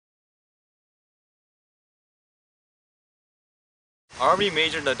Army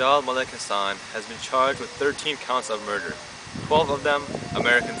Major Nidal Malik Hasan has been charged with 13 counts of murder, 12 of them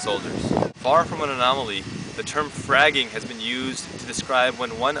American soldiers. Far from an anomaly, the term fragging has been used to describe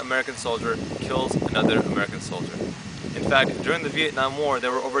when one American soldier kills another American soldier. In fact, during the Vietnam War,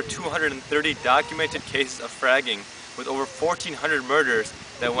 there were over 230 documented cases of fragging with over 1,400 murders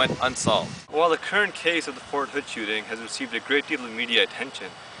that went unsolved. While the current case of the Fort Hood shooting has received a great deal of media attention,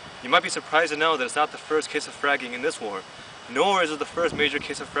 you might be surprised to know that it's not the first case of fragging in this war, nor is it the first major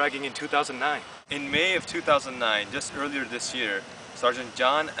case of fragging in 2009. In May of 2009, just earlier this year, Sergeant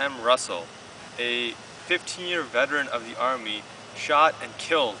John M. Russell, a 15-year veteran of the Army, shot and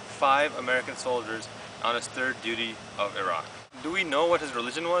killed 5 American soldiers on his third duty of Iraq. Do we know what his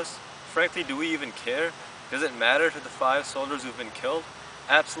religion was? Frankly, do we even care? Does it matter to the 5 soldiers who've been killed?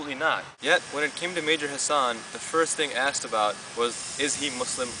 Absolutely not. Yet, when it came to Major Hasan, the first thing asked about was, is he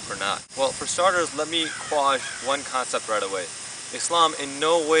Muslim or not? Well, for starters, let me quash one concept right away. Islam in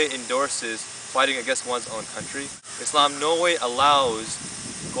no way endorses fighting against one's own country. Islam no way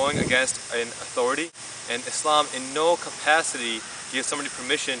allows going against an authority. And Islam in no capacity gives somebody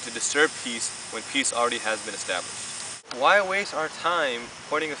permission to disturb peace when peace already has been established. Why waste our time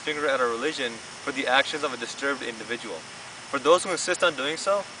pointing a finger at our religion for the actions of a disturbed individual? For those who insist on doing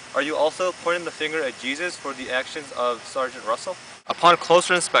so, are you also pointing the finger at Jesus for the actions of Sergeant Russell? Upon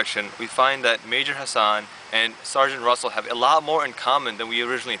closer inspection, we find that Major Hasan and Sergeant Russell have a lot more in common than we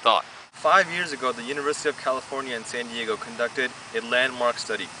originally thought. 5 years ago, the University of California in San Diego conducted a landmark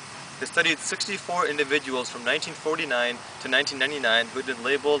study. They studied 64 individuals from 1949 to 1999 who had been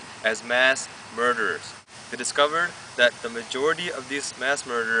labeled as mass murderers. They discovered that the majority of these mass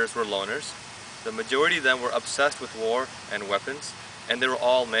murderers were loners. The majority of them were obsessed with war and weapons, and they were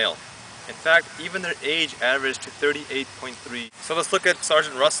all male. In fact, even their age averaged to 38.3. So let's look at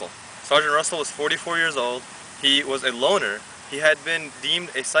Sergeant Russell. Sergeant Russell was 44 years old. He was a loner. He had been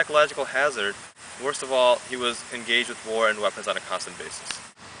deemed a psychological hazard. Worst of all, he was engaged with war and weapons on a constant basis.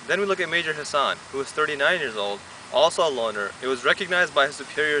 Then we look at Major Hasan, who was 39 years old, also a loner. It was recognized by his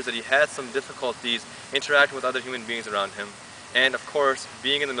superiors that he had some difficulties interacting with other human beings around him. And of course,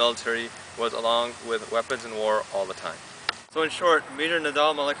 being in the military was along with weapons and war all the time. So in short, Major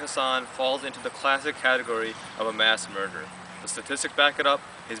Nidal Malik Hasan falls into the classic category of a mass murderer. The statistics back it up,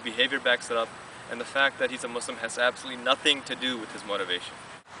 his behavior backs it up, and the fact that he's a Muslim has absolutely nothing to do with his motivation.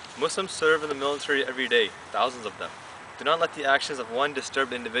 Muslims serve in the military every day, thousands of them. Do not let the actions of one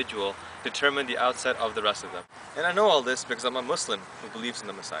disturbed individual determine the outset of the rest of them. And I know all this because I'm a Muslim who believes in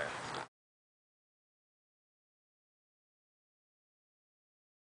the Messiah.